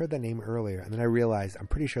 wait, I heard that name earlier. And then I realized, I'm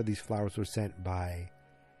pretty sure these flowers were sent by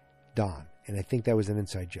Don. And I think that was an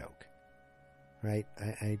inside joke. Right?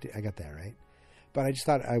 I got that, right? But I just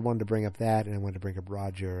thought I wanted to bring up that, and I wanted to bring up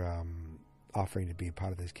Roger offering to be a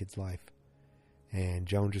part of this kid's life. And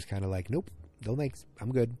Joan just kind of like, nope, no thanks,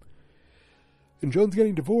 I'm good. And Joan's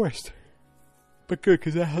getting divorced. But good,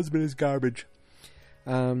 because that husband is garbage.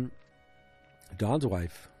 Don's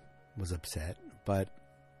wife was upset, but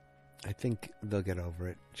I think they'll get over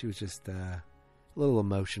it. She was just a little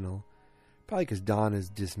emotional. Probably because Don is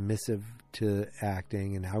dismissive to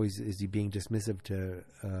acting, and how is he being dismissive to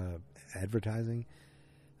advertising?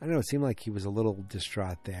 I don't know. It seemed like he was a little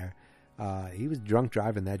distraught there. He was drunk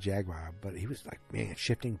driving that Jaguar, but he was like, man,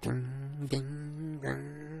 shifting.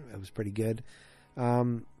 It was pretty good.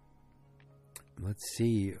 Let's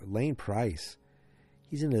see. Lane Price.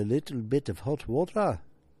 He's in a little bit of hot water.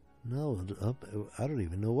 No, I don't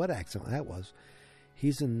even know what accent that was.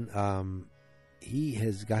 He's in... he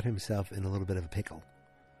has got himself in a little bit of a pickle.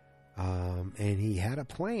 And he had a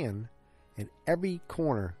plan, and every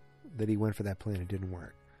corner that he went for that plan, it didn't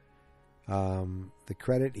work. The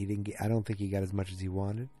credit, he didn't get, I don't think he got as much as he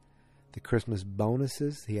wanted. The Christmas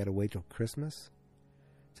bonuses, he had to wait till Christmas,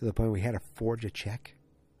 to the point where he had to forge a check.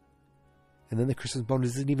 And then the Christmas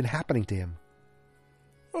bonus isn't even happening to him.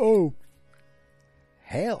 Oh,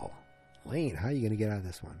 hell. Lane, how are you going to get out of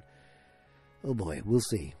this one? Oh boy, we'll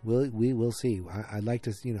see. We will see. I'd like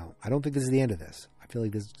to, I don't think this is the end of this. I feel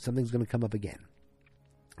like something's going to come up again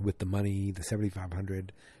with the money, the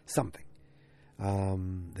 $7,500, something.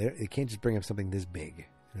 It can't just bring up something this big.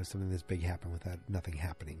 Something this big happen without nothing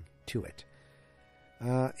happening to it.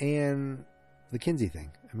 And the Kinsey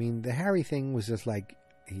thing. I mean, the Harry thing was just like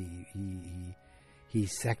he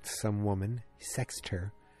sexed some woman, sexed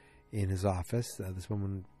her in his office. This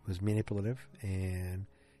woman was manipulative, and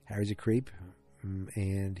Harry's a creep,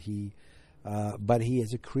 and but he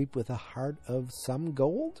is a creep with a heart of some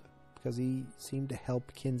gold, because he seemed to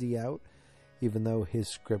help Kinsey out, even though his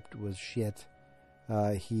script was shit.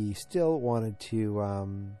 He still wanted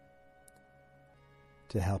to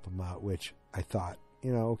help him out, which I thought,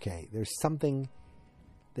 okay, there's some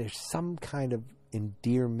kind of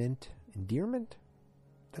endearment. Endearment?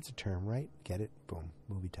 That's a term, right? Get it? Boom.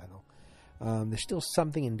 Movie title. There's still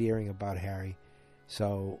something endearing about Harry.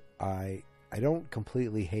 So I don't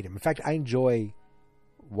completely hate him. In fact, I enjoy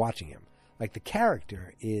watching him. Like, the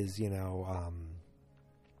character is,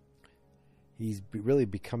 he's really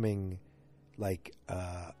becoming like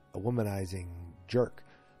a womanizing jerk.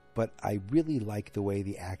 But I really like the way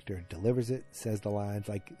the actor delivers it, says the lines.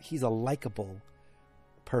 Like, he's a likable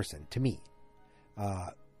person to me.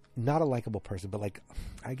 Not a likable person, but like,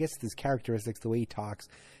 I guess his characteristics, the way he talks,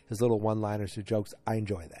 his little one-liners, his jokes, I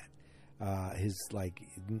enjoy that. His like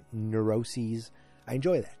neuroses, I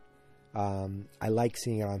enjoy that. I like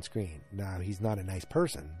seeing it on screen. Now, he's not a nice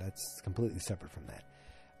person. That's completely separate from that.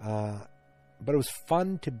 But it was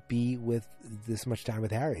fun to be with this much time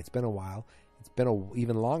with Harry. It's been a while. It's been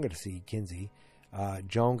even longer to see Kinsey.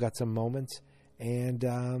 Joan got some moments, and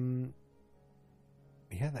those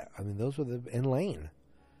were and Lane.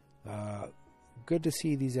 Good to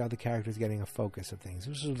see these other characters getting a focus of things.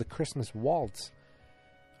 This was the Christmas waltz.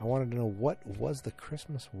 I wanted to know, what was the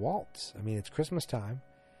Christmas waltz? I mean, it's Christmas time,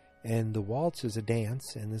 and the waltz is a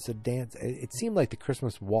dance, and it's a dance. It seemed like the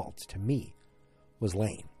Christmas waltz to me was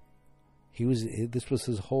Lane. This was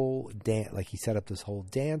his whole dance. Like, he set up this whole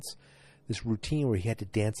dance, this routine where he had to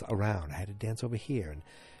dance around. I had to dance over here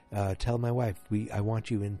and tell my wife, I want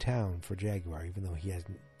you in town for Jaguar, even though he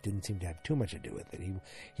didn't seem to have too much to do with it.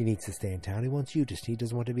 He needs to stay in town. He wants you he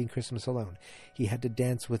doesn't want to be in Christmas alone. He had to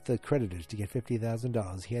dance with the creditors to get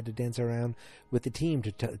 $50,000. He had to dance around with the team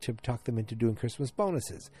to talk them into doing Christmas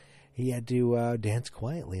bonuses. He had to dance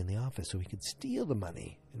quietly in the office so he could steal the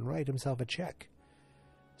money and write himself a check.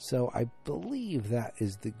 So I believe that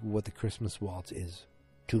is what the Christmas waltz is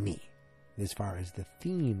to me, as far as the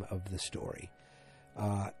theme of the story.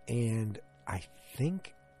 And I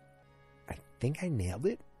think I nailed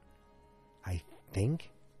it. I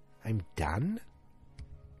think I'm done.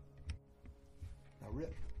 Now,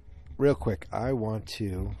 real quick, I want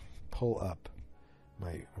to pull up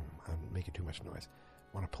I'm making too much noise.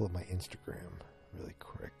 I want to pull up my Instagram really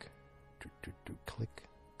quick. Click,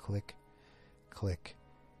 click, click,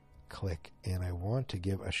 click. And I want to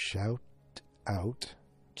give a shout out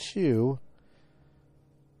to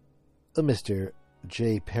Mr.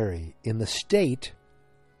 Jay Perry in the state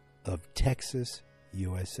of Texas,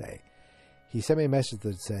 USA. He sent me a message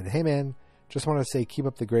that said, "Hey man, just want to say keep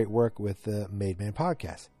up the great work with the Made Man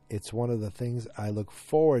podcast. It's one of the things I look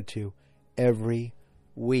forward to every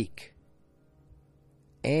week.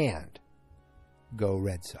 And go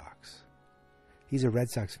Red Sox." He's a Red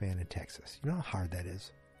Sox fan in Texas. You know how hard that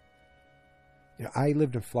is? You know, I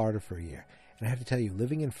lived in Florida for a year, and I have to tell you,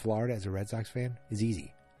 living in Florida as a Red Sox fan is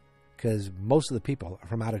easy because most of the people are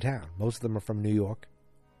from out of town. Most of them are from New York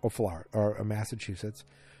or Florida or Massachusetts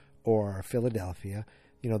or Philadelphia.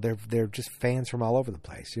 You know, they're just fans from all over the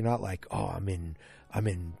place. You're not like, oh, I'm in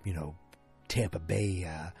Tampa Bay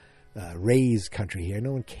Rays country here.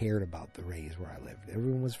 No one cared about the Rays where I lived.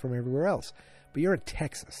 Everyone was from everywhere else. But you're in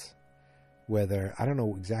Texas, I don't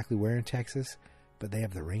know exactly where in Texas, but they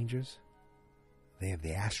have the Rangers, they have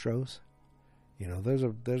the Astros. You know, there's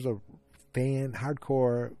a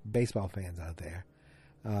hardcore baseball fans out there.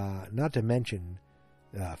 Not to mention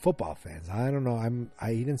football fans. I don't know.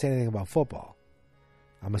 He didn't say anything about football.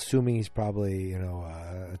 I'm assuming he's probably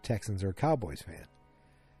a Texans or a Cowboys fan.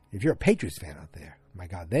 If you're a Patriots fan out there, my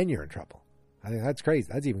God, then you're in trouble. I think that's crazy.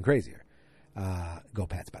 That's even crazier. Go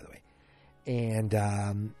Pats, by the way. And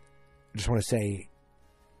I just want to say,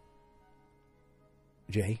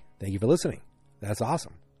 Jay, thank you for listening. That's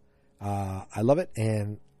awesome. I love it,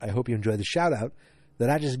 and I hope you enjoyed the shout-out that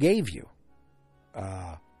I just gave you.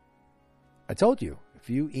 I told you, if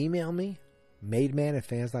you email me,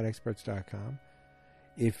 mademan@fans.experts.com,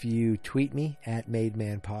 if you tweet me at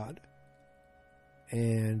mademanpod,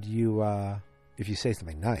 and if you say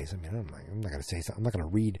something nice, I mean, I'm not going to say something. I'm not going to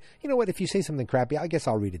read. You know what? If you say something crappy, I guess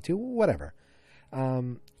I'll read it too. Whatever.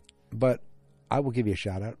 But I will give you a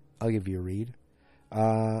shout out. I'll give you a read.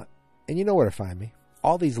 And you know where to find me.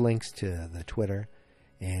 All these links to the Twitter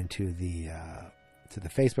and to the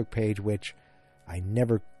Facebook page, which I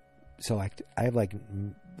never select. I have like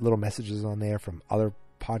little messages on there from other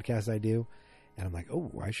podcasts I do. And I'm like, oh,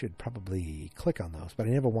 I should probably click on those. But I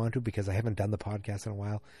never want to because I haven't done the podcast in a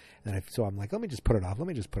while. And so I'm like, let me just put it off.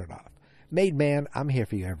 Made Man, I'm here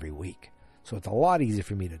for you every week. So it's a lot easier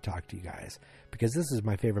for me to talk to you guys because this is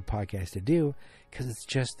my favorite podcast to do because it's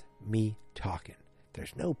just me talking.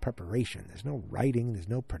 There's no preparation. There's no writing. There's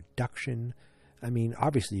no production. I mean,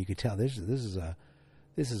 obviously you could tell this is a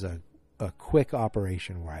quick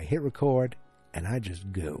operation where I hit record and I just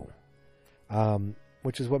go,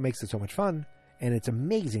 which is what makes it so much fun. And it's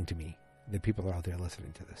amazing to me that people are out there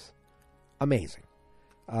listening to this. Amazing.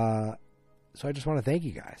 So I just want to thank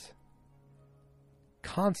you guys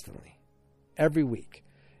constantly, every week.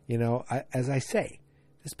 You know, as I say,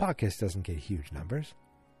 this podcast doesn't get huge numbers.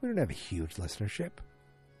 We don't have a huge listenership.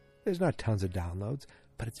 There's not tons of downloads,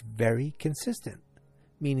 but it's very consistent,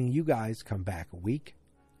 meaning you guys come back week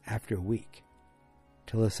after week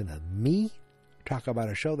to listen to me talk about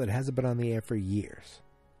a show that hasn't been on the air for years.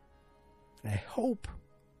 And I hope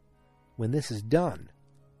when this is done,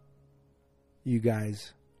 you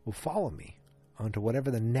guys will follow me onto whatever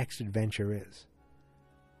the next adventure is.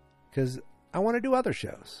 Because I want to do other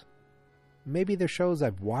shows. Maybe they're shows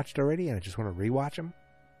I've watched already and I just want to rewatch them.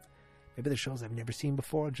 Maybe they're shows I've never seen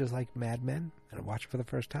before, just like Mad Men, and I watch it for the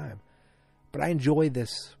first time. But I enjoy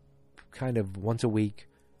this kind of once a week,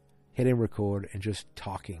 hitting record and just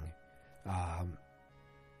talking. I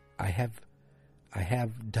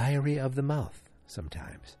have diarrhea of the mouth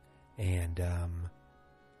sometimes. And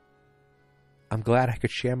I'm glad I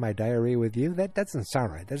could share my diarrhea with you. That doesn't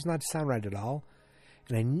sound right. That does not sound right at all.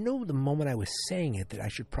 And I know the moment I was saying it that I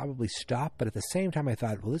should probably stop. But at the same time, I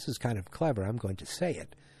thought, well, this is kind of clever. I'm going to say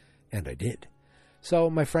it. And I did. So,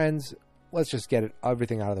 my friends, let's just get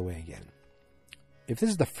everything out of the way again. If this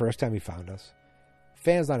is the first time you found us,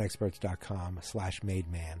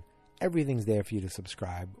 fansnotexperts.com/mademan. Everything's there for you to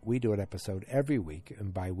subscribe. We do an episode every week,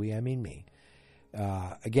 and by we, I mean me.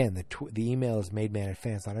 Again, the email is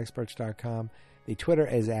mademan@fansnotexperts.com. The Twitter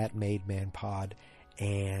is @mademanpod.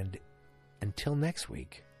 And until next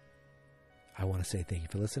week, I want to say thank you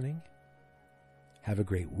for listening. Have a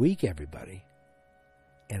great week, everybody.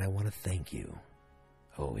 And I want to thank you.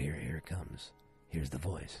 Oh, here it comes. Here's the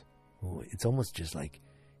voice. Oh, it's almost just like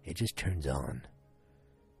it just turns on.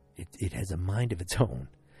 It it has a mind of its own.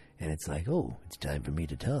 And it's like, oh, it's time for me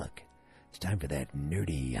to talk. It's time for that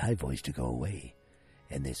nerdy high voice to go away.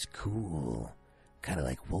 And this cool, kind of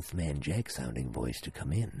like Wolfman Jack sounding voice to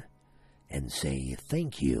come in and say,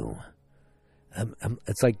 thank you.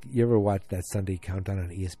 It's like, you ever watch that Sunday Countdown on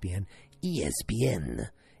ESPN? ESPN,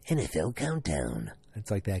 NFL Countdown. It's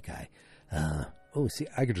like that guy. Oh, see,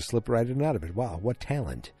 I could just slip right in and out of it. Wow, what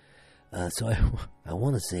talent. So I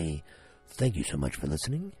want to say thank you so much for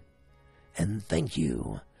listening. And thank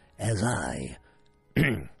you as I was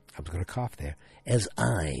going to cough there. As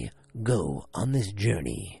I go on this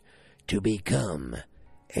journey to become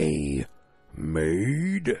a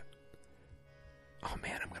maid. Oh,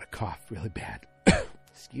 man, I'm going to cough really bad.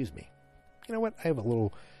 Excuse me. You know what? I have a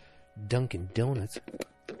little Dunkin' Donuts.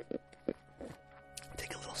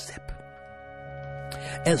 Take a little sip.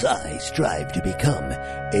 As I strive to become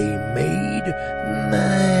a maid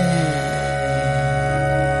man.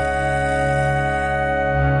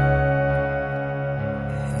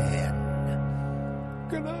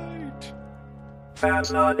 Good night.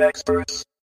 Fans not experts.